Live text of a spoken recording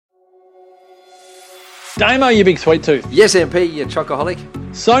Damo, you big sweet tooth. Yes, MP, you chocoholic.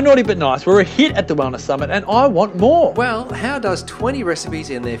 So Naughty But Nice. We're a hit at the Wellness Summit and I want more. Well, how does 20 recipes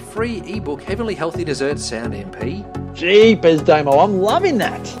in their free ebook Heavenly Healthy Desserts sound, MP? Jeepers, Damo, I'm loving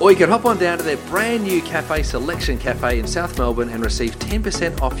that. Or you can hop on down to their brand new cafe, Selection Cafe in South Melbourne, and receive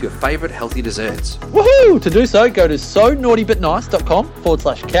 10% off your favourite healthy desserts. Woohoo! To do so, go to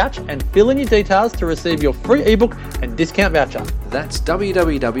sonaughtybutnice.com/couch and fill in your details to receive your free ebook and discount voucher. That's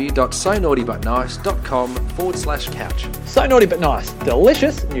www.sonaughtybutnice.com/couch. So Naughty But Nice.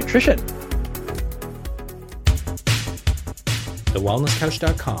 Delicious nutrition.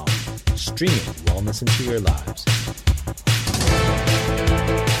 TheWellnessCouch.com. Streaming wellness into your lives.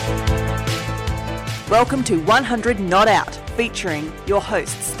 Welcome to 100 Not Out, featuring your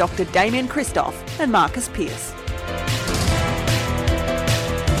hosts Dr. Damien Christoph and Marcus Pearce.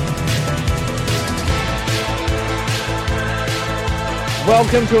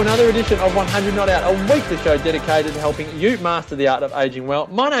 Welcome to another edition of 100 Not Out, a weekly show dedicated to helping you master the art of aging well.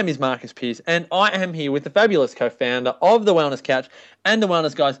 My name is Marcus Pearce and I am here with the fabulous co-founder of The Wellness Couch and The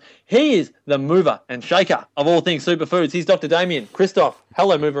Wellness Guys. He is the mover and shaker of all things superfoods. He's Dr. Damien Christoph.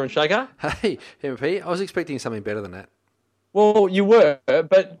 Hello, mover and shaker. Hey, MP, I was expecting something better than that. Well, you were,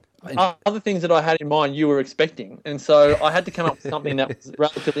 but other things that I had in mind you were expecting. And so I had to come up with something that was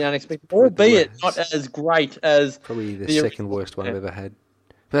relatively unexpected, albeit not as great as... Probably the second worst one I've ever had.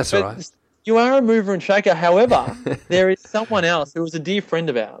 But that's all right. You are a mover and shaker. However, there is someone else who was a dear friend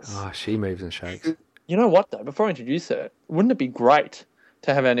of ours. Oh, she moves and shakes. You know what, though? Before I introduce her, wouldn't it be great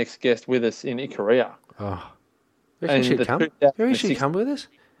to have our next guest with us in Ikaria? Oh. You reckon she'd come? You reckon she'd come with us?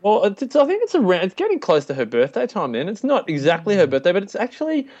 Well, I think it's getting close to her birthday time then. It's not exactly her birthday, but it's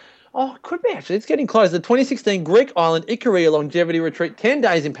actually... Oh, it could be actually. It's getting close. The 2016 Greek Island Ikaria Longevity Retreat, 10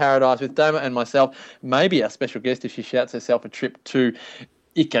 days in paradise with Doma and myself. Maybe our special guest if she shouts herself a trip to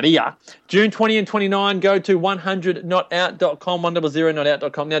Ikaria. June 20 and 29, go to 100notout.com,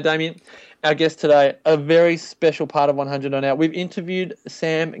 100notout.com. Now, Damien, our guest today, a very special part of 100 Not Out. We've interviewed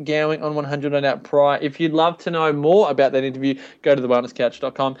Sam Gowing on 100 Not Out prior. If you'd love to know more about that interview, go to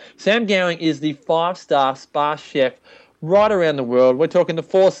thewellnesscouch.com. Sam Gowing is the 5-star spa chef right around the world. We're talking the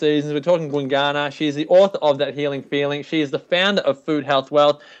Four Seasons. We're talking Gwangana. She is the author of That Healing Feeling. She is the founder of Food Health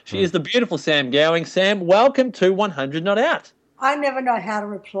Wealth. She is the beautiful Sam Gowing. Sam, welcome to 100 Not Out. I never know how to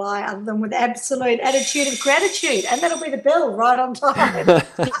reply other than with absolute attitude of gratitude. And that'll be the bell right on time.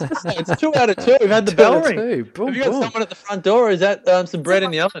 It's 2 out of 2. We've had the bell ring. Boom, Have you got someone at the front door, or is that some bread in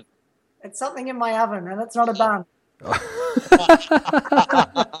the oven? It's something in my oven, and it's not a bun.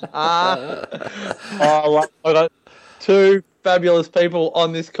 Two fabulous people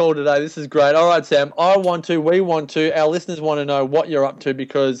on this call today. This is great. All right, Sam, our listeners want to know what you're up to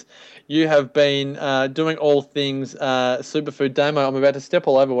because you have been doing all things superfood. Damo, I'm about to step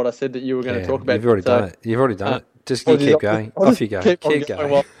all over what I said that you were going to talk about. You've already done it. You've already done it. Just keep going. Off you go. Keep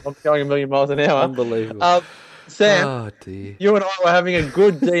going. Well, I'm going a million miles an hour. Unbelievable. Sam, you and I were having a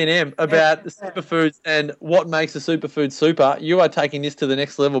good D&M about superfoods and what makes a superfood super. You are taking this to the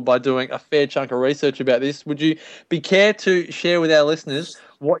next level by doing a fair chunk of research about this. Would you be care to share with our listeners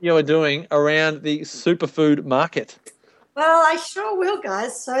what you are doing around the superfood market? Well, I sure will,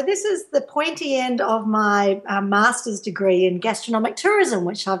 guys. So this is the pointy end of my master's degree in gastronomic tourism,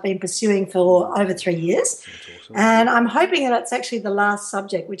 which I've been pursuing for over 3 years. Awesome. And I'm hoping that it's actually the last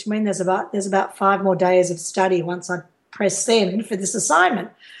subject, which means there's about 5 more days of study once I press send for this assignment.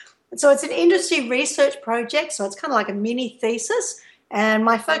 And so it's an industry research project, so it's kind of like a mini thesis. And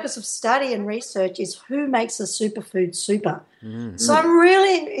my focus of study and research is who makes a superfood super. Mm-hmm. So I'm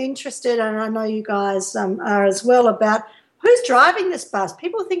really interested, and I know you guys are as well, about who's driving this bus.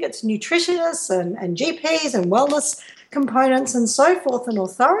 People think it's nutritionists and GPs and wellness components and so forth and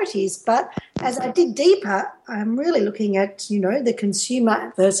authorities. But as I dig deeper, I'm really looking at, the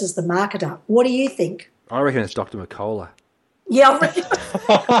consumer versus the marketer. What do you think? I reckon it's Dr. McCullough. Yeah, I reckon.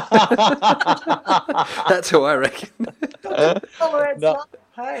 That's who I reckon.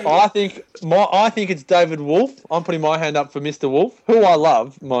 I think it's David Wolfe. I'm putting my hand up for Mr. Wolfe, who I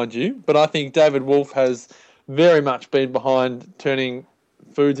love, mind you, but I think David Wolfe has very much been behind turning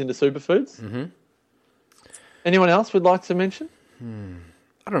foods into superfoods. Mm-hmm. Anyone else would like to mention?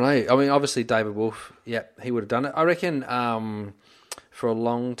 I don't know. I mean, obviously David Wolfe, yeah, he would have done it. I reckon for a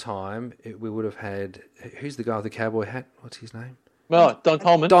long time we would have had, who's the guy with the cowboy hat? What's his name? Well, Don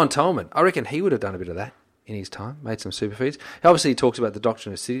Tolman. Don Tolman. I reckon he would have done a bit of that in his time, made some superfoods. Obviously he talks about the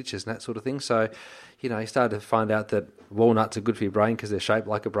doctrine of Sidiches and that sort of thing. So, he started to find out that walnuts are good for your brain because they're shaped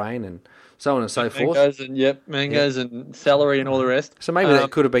like a brain and so on and so forth. Mangoes and celery and all the rest. So maybe that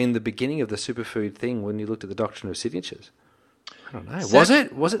could have been the beginning of the superfood thing when you looked at the doctrine of Sidiches. I don't know. Sam,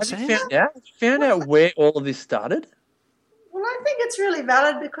 Was it Have Sam? you found out where all of this started? Well, I think it's really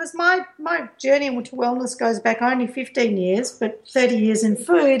valid because my journey into wellness goes back only 15 years, but 30 years in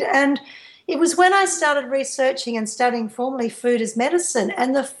food. And it was when I started researching and studying formally food as medicine.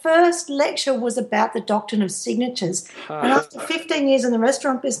 And the first lecture was about the doctrine of signatures. And after 15 years in the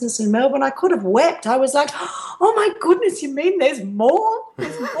restaurant business in Melbourne, I could have wept. I was like, oh my goodness, you mean there's more?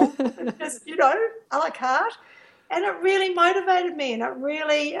 There's more than just, a la carte. And it really motivated me, and it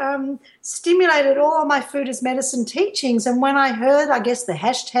really stimulated all of my food as medicine teachings. And when I heard, I guess, the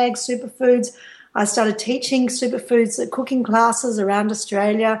hashtag superfoods, I started teaching superfoods at cooking classes around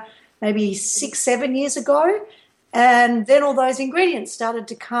Australia maybe 6-7 years ago. And then all those ingredients started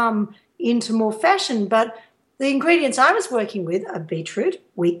to come into more fashion. But the ingredients I was working with are beetroot,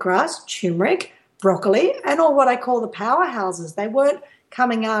 wheatgrass, turmeric, broccoli, and all what I call the powerhouses. They weren't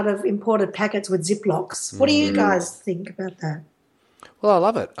coming out of imported packets with Ziplocs. What do you guys think about that? Well, I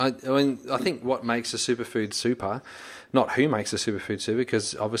love it. I think what makes a superfood super, not who makes a superfood super,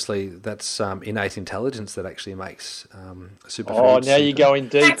 because obviously that's innate intelligence that actually makes a superfood. Oh, now super. you're going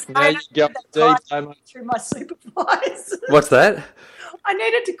deep. Thanks, Now you're going deep. Emma. Through my supervise. What's that? I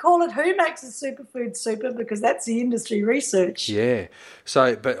needed to call it who makes a superfood super because that's the industry research. Yeah.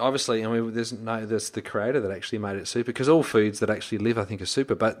 So, but obviously, there's the creator that actually made it super, because all foods that actually live, I think, are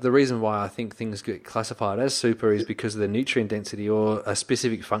super. But the reason why I think things get classified as super is because of the nutrient density or a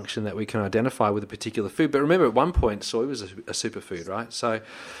specific function that we can identify with a particular food. But remember, at one point, soy was a superfood, right? So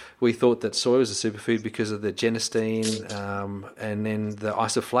we thought that soy was a superfood because of the genistein and then the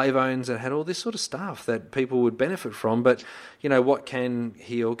isoflavones, and had all this sort of stuff that people would benefit from. But, what can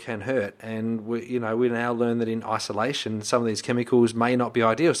heal can hurt. And, we now learn that in isolation, some of these chemicals may not be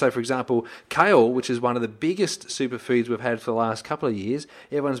ideal. So, for example, kale, which is one of the biggest superfoods we've had for the last couple of years,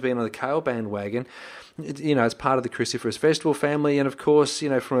 everyone's been on the kale bandwagon. It's part of the cruciferous vegetable family. And, of course,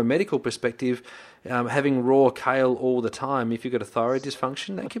 from a medical perspective, having raw kale all the time, if you've got a thyroid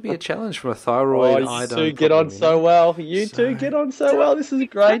dysfunction, that could be a challenge from a thyroid iodine. You two get on so well. You two get on so well. This is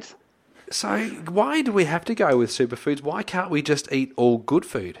great. So why do we have to go with superfoods? Why can't we just eat all good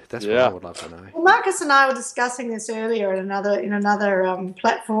food? That's what I would love to know. Well, Marcus and I were discussing this earlier in another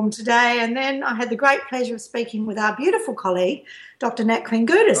platform today, and then I had the great pleasure of speaking with our beautiful colleague, Dr. Nat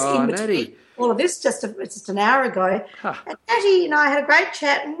Klingoudis. Oh, Natty. All of this just an hour ago. Huh. And Natty and I had a great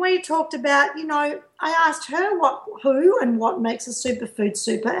chat, and we talked about, I asked her who and what makes a superfood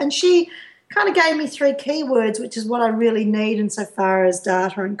super, and she kind of gave me 3 keywords, which is what I really need insofar as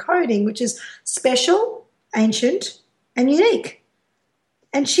data and coding, which is special, ancient, and unique.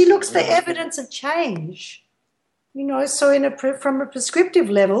 And she looks for evidence of change. So from a prescriptive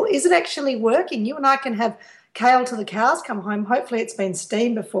level, is it actually working? You and I can have kale till the cows come home. Hopefully it's been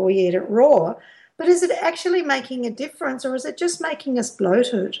steamed before we eat it raw. But is it actually making a difference, or is it just making us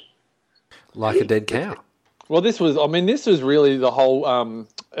bloated? Like a dead cow. Well, this was really the whole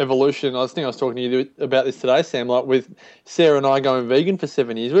evolution. I was talking to you about this today, Sam, like with Sarah and I going vegan for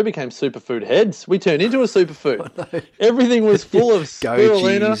 7 years, we became superfood heads. We turned into a superfood. Everything was full of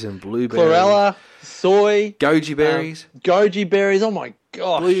spirulina, and blueberries, chlorella, soy, goji berries. Goji berries. Oh my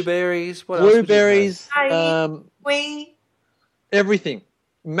gosh. Blueberries. What else? Blueberries. Everything.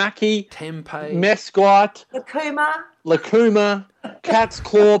 Maki, tempeh, mesquite, Lacuma, cat's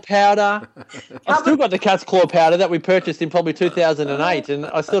claw powder. I still got the cat's claw powder that we purchased in probably 2008, and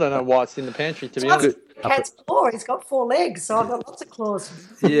I still don't know why it's in the pantry, to be honest. Cat's claw. He's got 4 legs, so I've got lots of claws.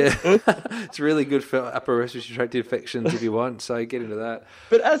 Yeah, it's really good for upper respiratory tract infections if you want. So get into that.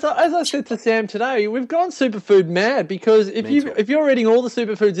 But as I said to Sam today, we've gone superfood mad because if you're eating all the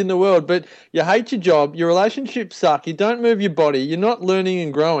superfoods in the world, but you hate your job, your relationships suck, you don't move your body, you're not learning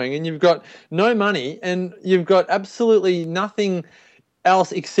and growing, and you've got no money, and you've got absolutely nothing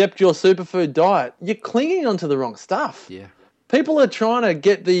else except your superfood diet, you're clinging onto the wrong stuff. Yeah. People are trying to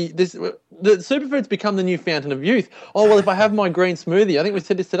get the superfoods become the new fountain of youth. Oh, well, if I have my green smoothie, I think we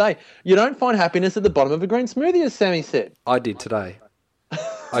said this today, you don't find happiness at the bottom of a green smoothie, as Sammy said. I did today.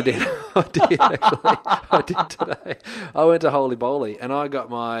 I did actually. I did today. I went to Holy Bowly and I got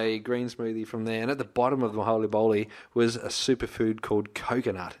my green smoothie from there. And at the bottom of the Holy Bowly was a superfood called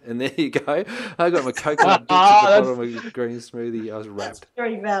coconut. And there you go. I got my coconut bits at the bottom of a green smoothie. I was wrapped. That's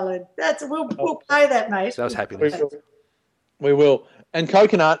very valid. We'll play that, mate. That was happiness. We will. And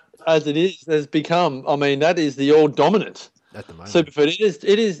coconut, as it is, has become, that is the all dominant at the moment superfood.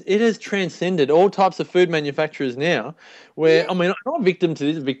 It has transcended all types of food manufacturers now. Where I'm not victim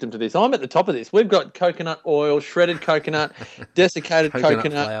to this. I'm at the top of this. We've got coconut oil, shredded coconut, desiccated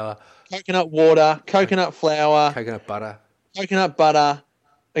coconut flour, coconut water, coconut flour, coconut butter,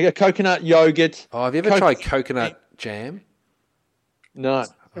 coconut yogurt. Oh, have you ever tried coconut jam? No.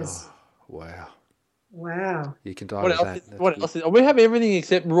 Yes. Wow. Wow. You can dive What with else? that. Is, That's what good. else? We have everything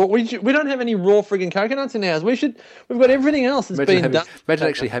except raw. We don't have any raw friggin' coconuts in ours. We've got everything else that's Imagine, been done.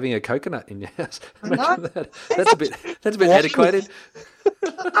 actually having a coconut in your house. I know. Imagine that. That's a bit antiquated.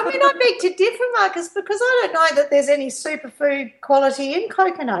 I mean, I beg to differ, Marcus, because I don't know that there's any superfood quality in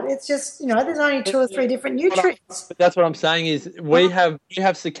coconut. It's just, there's only 2 or 3 different nutrients. But that's what I'm saying is we have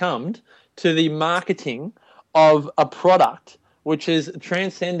succumbed to the marketing of a product which has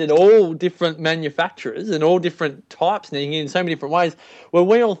transcended all different manufacturers and all different types in so many different ways, where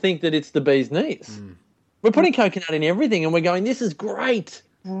we all think that it's the bee's knees. We're putting coconut in everything, and we're going, this is great.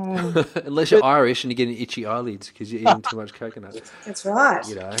 Unless you're Irish and you're getting itchy eyelids because you're eating too much coconut. That's right.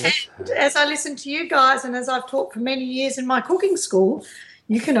 And as I listen to you guys, and as I've taught for many years in my cooking school,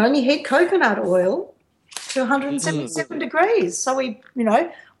 you can only heat coconut oil to 177 degrees. So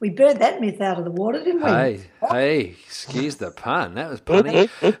we burned that myth out of the water, didn't we? Hey, excuse the pun. That was punny.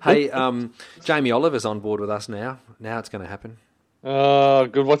 Hey, Jamie Oliver's on board with us now. Now it's going to happen. Oh,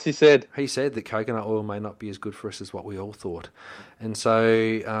 good. What's he said? He said that coconut oil may not be as good for us as what we all thought. And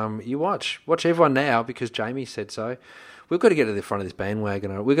so you watch everyone now because Jamie said so. We've got to get to the front of this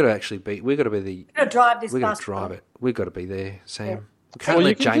bandwagon. We've got to actually be. We've got to be the. We're going to drive this We've got bus. to drive it. We've got to be there, Sam. Yeah. We can't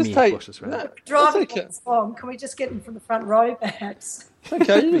let Jamie push us around. Driving this long. Can we just get him from the front row, perhaps?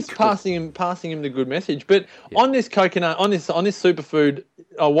 Okay, you're just passing him the good message. But on this coconut, on this superfood,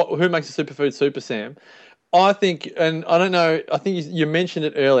 who makes a superfood super, Sam? I think, and I don't know, I think you mentioned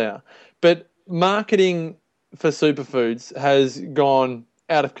it earlier, but marketing for superfoods has gone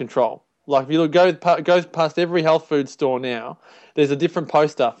out of control. Like if you go past every health food store now, there's a different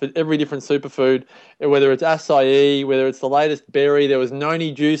poster for every different superfood, whether it's acai, whether it's the latest berry. There was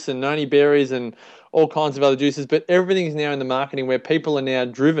noni juice and noni berries and all kinds of other juices, but everything's now in the marketing where people are now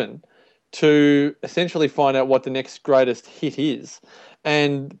driven to essentially find out what the next greatest hit is.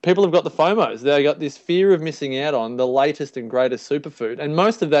 And people have got the FOMOs. They've got this fear of missing out on the latest and greatest superfood. And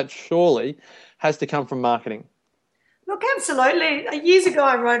most of that surely has to come from marketing. Look, absolutely. Years ago,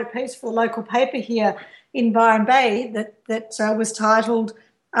 I wrote a piece for the local paper here in Byron Bay that was titled,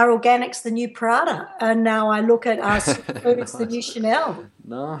 Are Organics the New Prada? And now I look at our superfoods, the new Chanel.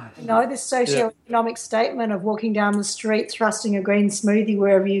 Nice. This socio-economic statement of walking down the street, thrusting a green smoothie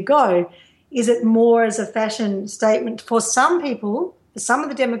wherever you go, is it more as a fashion statement for some people, for some of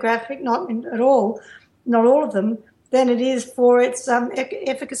the demographic, not all of them, than it is for its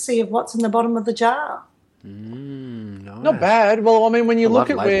efficacy of what's in the bottom of the jar. Nice. Not bad. Well, I mean, when you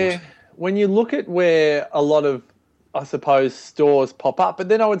look at where a lot of, I suppose, stores pop up, but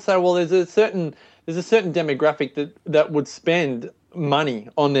then I would say, well, there's a certain demographic that would spend money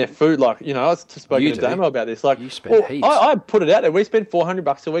on their food. Like, I was spoken to Damo about this. Like, you spend heaps. I put it out there. We spend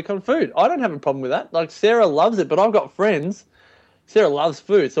 $400 a week on food. I don't have a problem with that. Like, Sarah loves it, but I've got friends. Sarah loves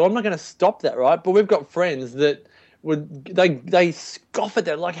food, so I'm not going to stop that, right? But we've got friends that they scoff at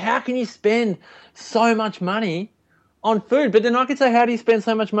that. Like, how can you spend so much money on food? But then I could say, how do you spend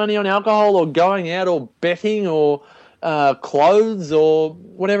so much money on alcohol or going out or betting or clothes or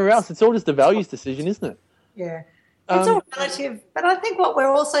whatever else? It's all just a values decision, isn't it? Yeah. It's all relative. But I think what we're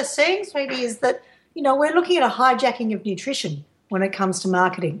also seeing, sweetie, is that, we're looking at a hijacking of nutrition when it comes to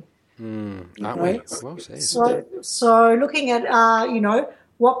marketing. Aren't we? Well said. So looking at,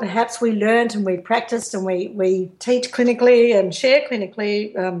 what perhaps we learned and we practiced and we teach clinically and share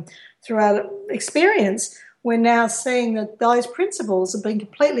clinically through our experience, we're now seeing that those principles have been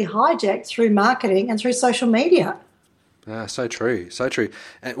completely hijacked through marketing and through social media. So true.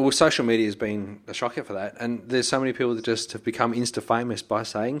 And, social media has been a shocker for that. And there's so many people that just have become Insta-famous by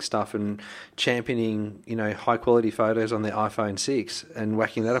saying stuff and championing, high-quality photos on their iPhone 6 and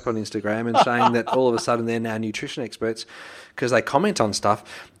whacking that up on Instagram and saying that all of a sudden they're now nutrition experts because they comment on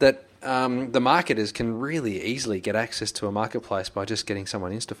stuff that the marketers can really easily get access to a marketplace by just getting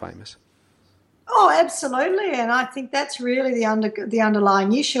someone Insta-famous. Oh, absolutely. And I think that's really the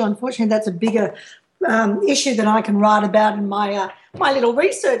underlying issue. Unfortunately, that's a bigger issue that I can write about in my little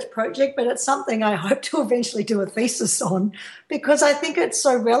research project, but it's something I hope to eventually do a thesis on because I think it's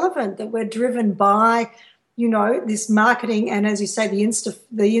so relevant that we're driven by, this marketing and, as you say, the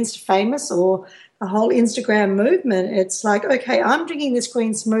Insta famous or the whole Instagram movement. It's like, okay, I'm drinking this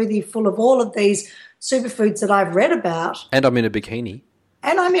green smoothie full of all of these superfoods that I've read about. And I'm in a bikini.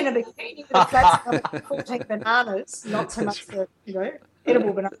 And I'm in a bikini with a flat stomach of 14 bananas, not so much the,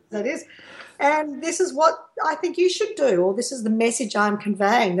 edible bananas, that is. And this is what I think you should do, or this is the message I'm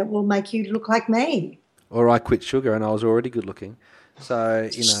conveying that will make you look like me. Or I quit sugar and I was already good looking. So,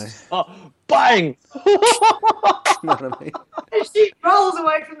 you know, Oh, bang! you know what I mean? She rolls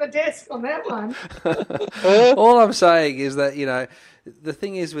away from the desk on that one. All I'm saying is that, you know, the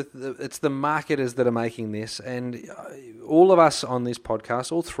thing is it's the marketers that are making this, and all of us on this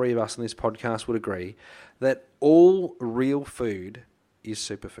podcast, all three of us on this podcast would agree that all real food is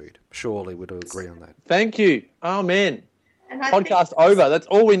superfood. Surely we'd agree on that. Thank you. Oh, man. And I Podcast think, over. That's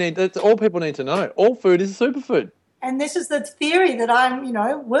all we need. That's all people need to know. All food is a superfood. and this is the theory that I'm,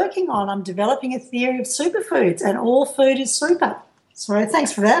 working on. I'm developing a theory of superfoods, and all food is super. So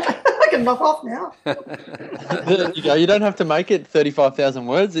thanks for that. I can knock off now. There you go. You don't have to make it 35,000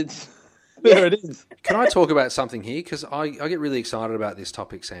 words. It's there it is. Can I talk about something here? Because I get really excited about this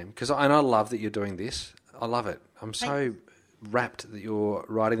topic, Sam, and I love that you're doing this. I love it. I'm so rapt that you're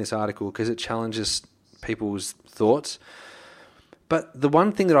writing this article because it challenges people's thoughts. But the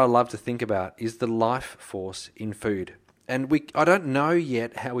one thing that I love to think about is the life force in food. And I don't know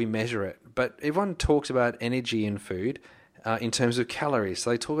yet how we measure it, but everyone talks about energy in food in terms of calories.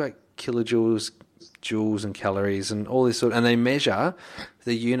 So they talk about kilojoules, joules and calories and all this sort, and they measure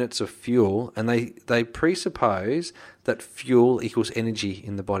the units of fuel, and they presuppose that fuel equals energy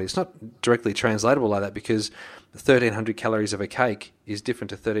in the body. It's not directly translatable like that because 1,300 calories of a cake is different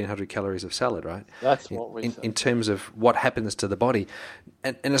to 1,300 calories of salad, right? That's what we say. In terms of what happens to the body.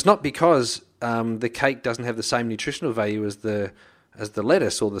 And it's not because the cake doesn't have the same nutritional value as the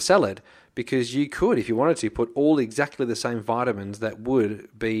lettuce or the salad, because you could, if you wanted to, put all exactly the same vitamins that would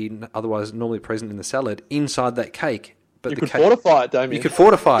be otherwise normally present in the salad inside that cake. But You the could cake, fortify it, Damien. you could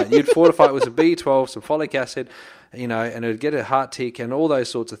fortify it. You'd fortify it with some B12, some folic acid, and it would get a heart tick and all those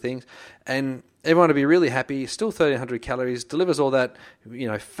sorts of things. And everyone would be really happy. Still 1,300 calories, delivers all that,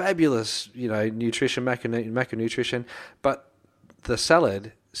 fabulous, nutrition, macronutrition. But the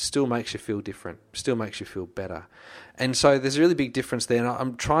salad still makes you feel different, still makes you feel better. And so there's a really big difference there. And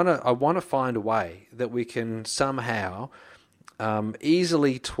I want to find a way that we can somehow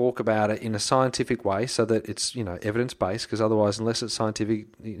easily talk about it in a scientific way so that it's, evidence-based, because otherwise, unless it's scientific,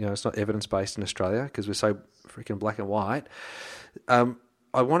 it's not evidence-based in Australia because we're so freaking black and white.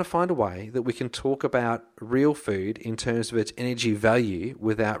 I want to find a way that we can talk about real food in terms of its energy value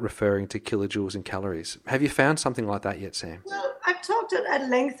without referring to kilojoules and calories. Have you found something like that yet, Sam? Well, I've talked at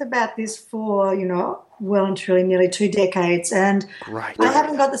length about this for, well and truly nearly 2 decades, and Great. I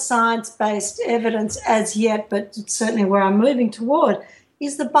haven't got the science-based evidence as yet, but it's certainly where I'm moving toward,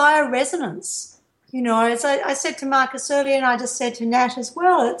 is the bioresonance. As I said to Marcus earlier, and I just said to Nat as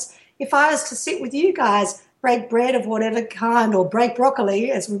well, it's if I was to sit with you guys, break bread of whatever kind, or break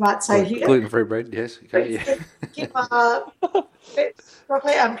broccoli, as we might say here. Gluten-free bread, yes. Okay, yeah.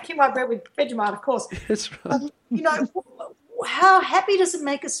 Quinoa bread with Vegemite, of course. That's right. How happy does it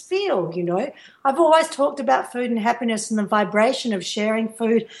make us feel, I've always talked about food and happiness and the vibration of sharing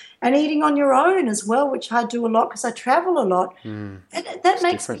food and eating on your own as well, which I do a lot because I travel a lot. And that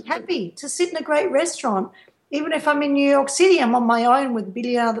makes me happy to sit in a great restaurant. Even if I'm in New York City, I'm on my own with a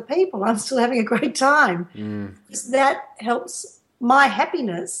billion other people. I'm still having a great time. Because that helps my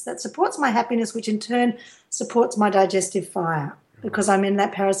happiness. That supports my happiness, which in turn supports my digestive fire because I'm in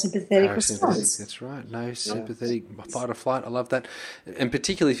that parasympathetic response. That's right. No sympathetic fight or flight. I love that. And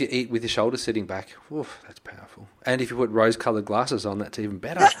particularly if you eat with your shoulders sitting back, that's powerful. And if you put rose-coloured glasses on, that's even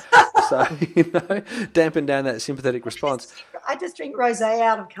better. So, dampen down that sympathetic response. I just drink rosé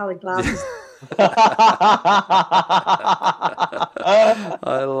out of coloured glasses. I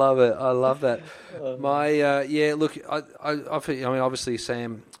love it. I love that. Look, obviously,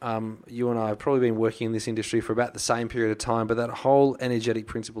 Sam, you and I have probably been working in this industry for about the same period of time, but that whole energetic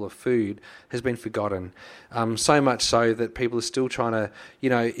principle of food has been forgotten. So much so that people are still trying to,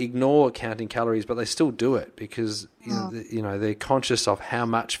 ignore counting calories, but they still do it because, they're conscious of how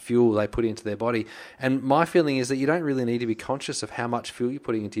much fuel they put into their body. And my feeling is that you don't really need to be conscious of how much fuel you're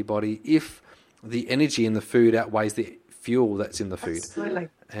putting into your body if the energy in the food outweighs the fuel that's in the food. Absolutely.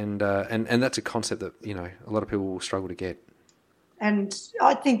 And that's a concept that, a lot of people will struggle to get. And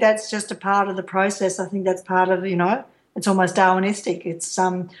I think that's just a part of the process. I think that's part of, it's almost Darwinistic. It's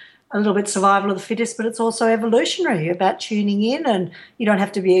a little bit survival of the fittest, but it's also evolutionary about tuning in, and you don't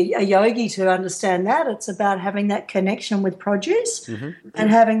have to be a yogi to understand that. It's about having that connection with produce and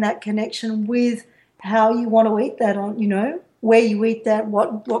having that connection with how you want to eat that on, where you eat that,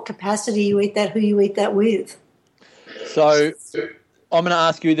 what capacity you eat that, who you eat that with. So I'm going to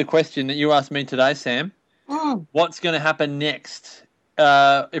ask you the question that you asked me today, Sam. What's going to happen next?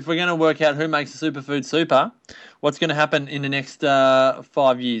 If we're going to work out who makes a superfood super, what's going to happen in the next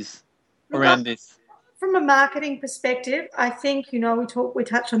 5 years around this? from a marketing perspective, I think, we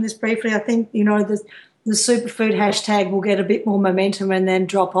touched on this briefly. I think, the superfood hashtag will get a bit more momentum and then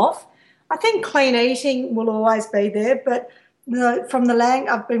drop off. I think clean eating will always be there, but from the Lang,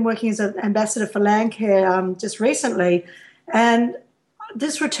 I've been working as an ambassador for Landcare just recently, and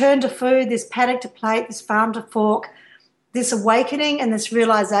this return to food, this paddock to plate, this farm to fork, this awakening and this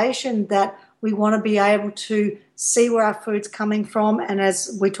realisation that we want to be able to see where our food's coming from. And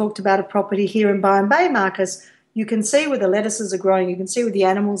as we talked about a property here in Byron Bay, Marcus, you can see where the lettuces are growing, you can see where the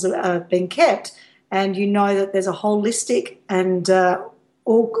animals are being kept, and you know that there's a holistic and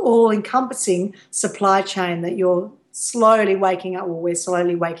all-encompassing supply chain that you're slowly waking up, or we're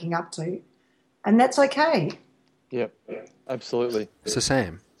slowly waking up to. And that's okay. Yep, absolutely. So,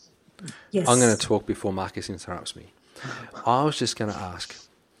 Sam, Yes. I'm going to talk before Marcus interrupts me. I was just going to ask,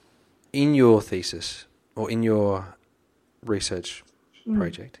 in your thesis or in your research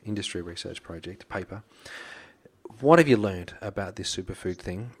project, industry research project, paper, what have you learned about this superfood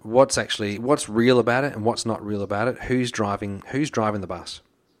thing? What's real about it and what's not real about it? Who's driving the bus?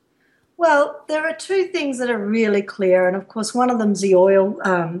 Well, there are two things that are really clear, and of course one of them is the oil,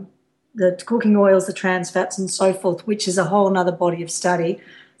 the cooking oils, the trans fats and so forth, which is a whole other body of study.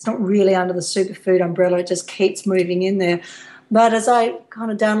 It's not really under the superfood umbrella, it just keeps moving in there. But as I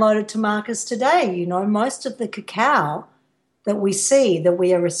kind of downloaded to Marcus today, most of the cacao that we see, that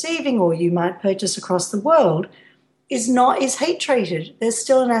we are receiving or you might purchase across the world is heat treated. There's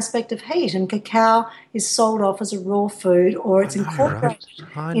still an aspect of heat, and cacao is sold off as a raw food, or it's incorporated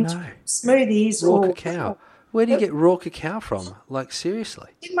into smoothies. Raw cacao. Where do you get raw cacao from? Like,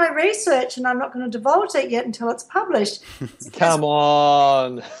 seriously? In my research, and I'm not going to divulge it yet until it's published. Come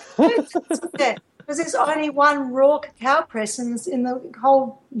on. Because there's only one raw cacao press in the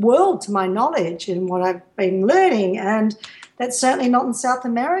whole world, to my knowledge, and what I've been learning, and that's certainly not in South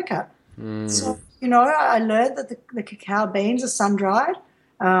America. So, I learned that the cacao beans are sun-dried,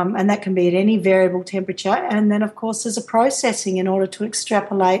 and that can be at any variable temperature. And then, of course, there's a processing in order to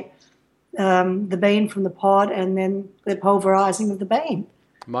extrapolate the bean from the pod and then the pulverizing of the bean.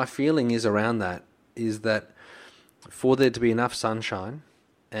 My feeling is around that is that for there to be enough sunshine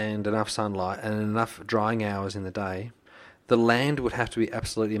and enough sunlight and enough drying hours in the day, the land would have to be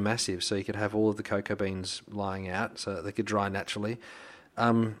absolutely massive so you could have all of the cocoa beans lying out so that they could dry naturally.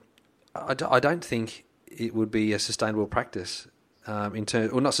 I don't think it would be a sustainable practice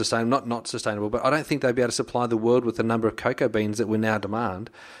not sustainable, but I don't think they'd be able to supply the world with the number of cocoa beans that we now demand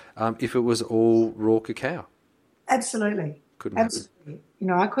if it was all raw cacao. Absolutely. Absolutely.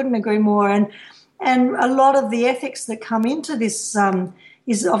 I couldn't agree more. And a lot of the ethics that come into this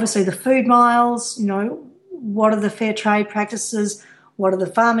is obviously the food miles, what are the fair trade practices, what are the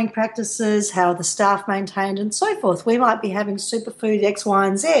farming practices, how are the staff maintained and so forth. We might be having superfood X, Y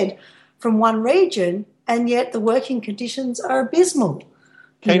and Z from one region, and yet the working conditions are abysmal.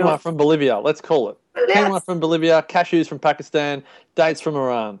 Quinoa from Bolivia, let's call it. Quinoa from Bolivia, cashews from Pakistan, dates from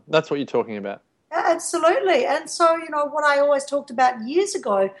Iran. That's what you're talking about. Absolutely. And so, what I always talked about years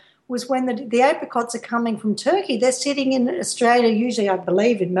ago was when the apricots are coming from Turkey, they're sitting in Australia, usually I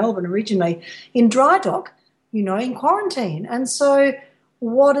believe in Melbourne originally, in dry dock, in quarantine. And so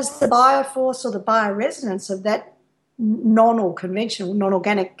what is the bioforce or the bioresonance of that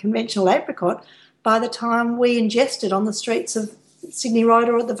non-organic conventional apricot by the time we ingest it on the streets of Sydney Road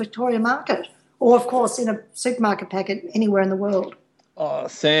or at the Victoria Market, or of course in a supermarket packet anywhere in the world? Oh,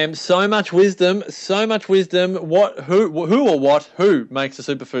 Sam, so much wisdom. Who makes a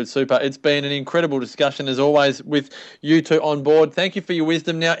superfood super? It's been an incredible discussion, as always, with you two on board. Thank you for your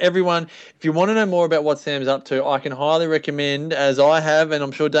wisdom. Now, everyone, if you want to know more about what Sam's up to, I can highly recommend, as I have, and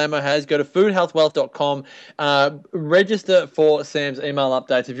I'm sure Damo has, go to foodhealthwealth.com, register for Sam's email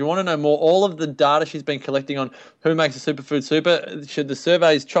updates. If you want to know more, all of the data she's been collecting on who makes a superfood super, should the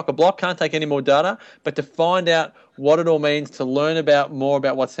surveys chock-a-block, can't take any more data, but to find out what it all means, to learn more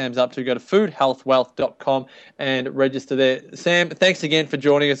about what Sam's up to, go to foodhealthwealth.com and register there. Sam, thanks again for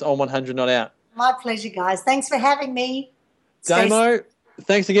joining us on 100 Not Out. My pleasure, guys. Thanks for having me. Damo,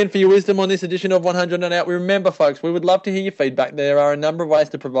 thanks again for your wisdom on this edition of 100 Not Out. We remember, folks, we would love to hear your feedback. There are a number of ways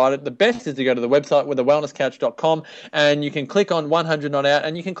to provide it. The best is to go to the website with thewellnesscouch.com, and you can click on 100 Not Out,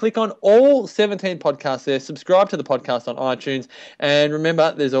 and you can click on all 17 podcasts there. Subscribe to the podcast on iTunes, and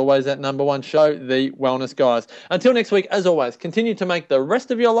remember, there's always that number one show, The Wellness Guys. Until next week, as always, continue to make the rest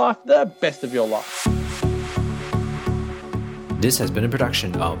of your life the best of your life. This has been a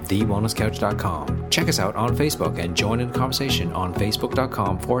production of TheWellnessCouch.com. Check us out on Facebook and join in the conversation on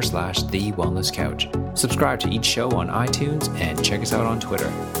Facebook.com/The Wellness Couch. Subscribe to each show on iTunes and check us out on Twitter.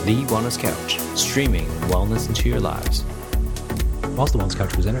 The Wellness Couch, streaming wellness into your lives. Whilst the Wellness Couch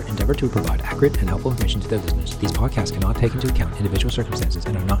presenter endeavour to provide accurate and helpful information to their listeners, these podcasts cannot take into account individual circumstances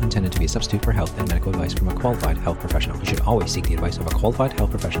and are not intended to be a substitute for health and medical advice from a qualified health professional. You should always seek the advice of a qualified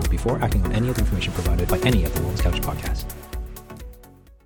health professional before acting on any of the information provided by any of the Wellness Couch podcasts.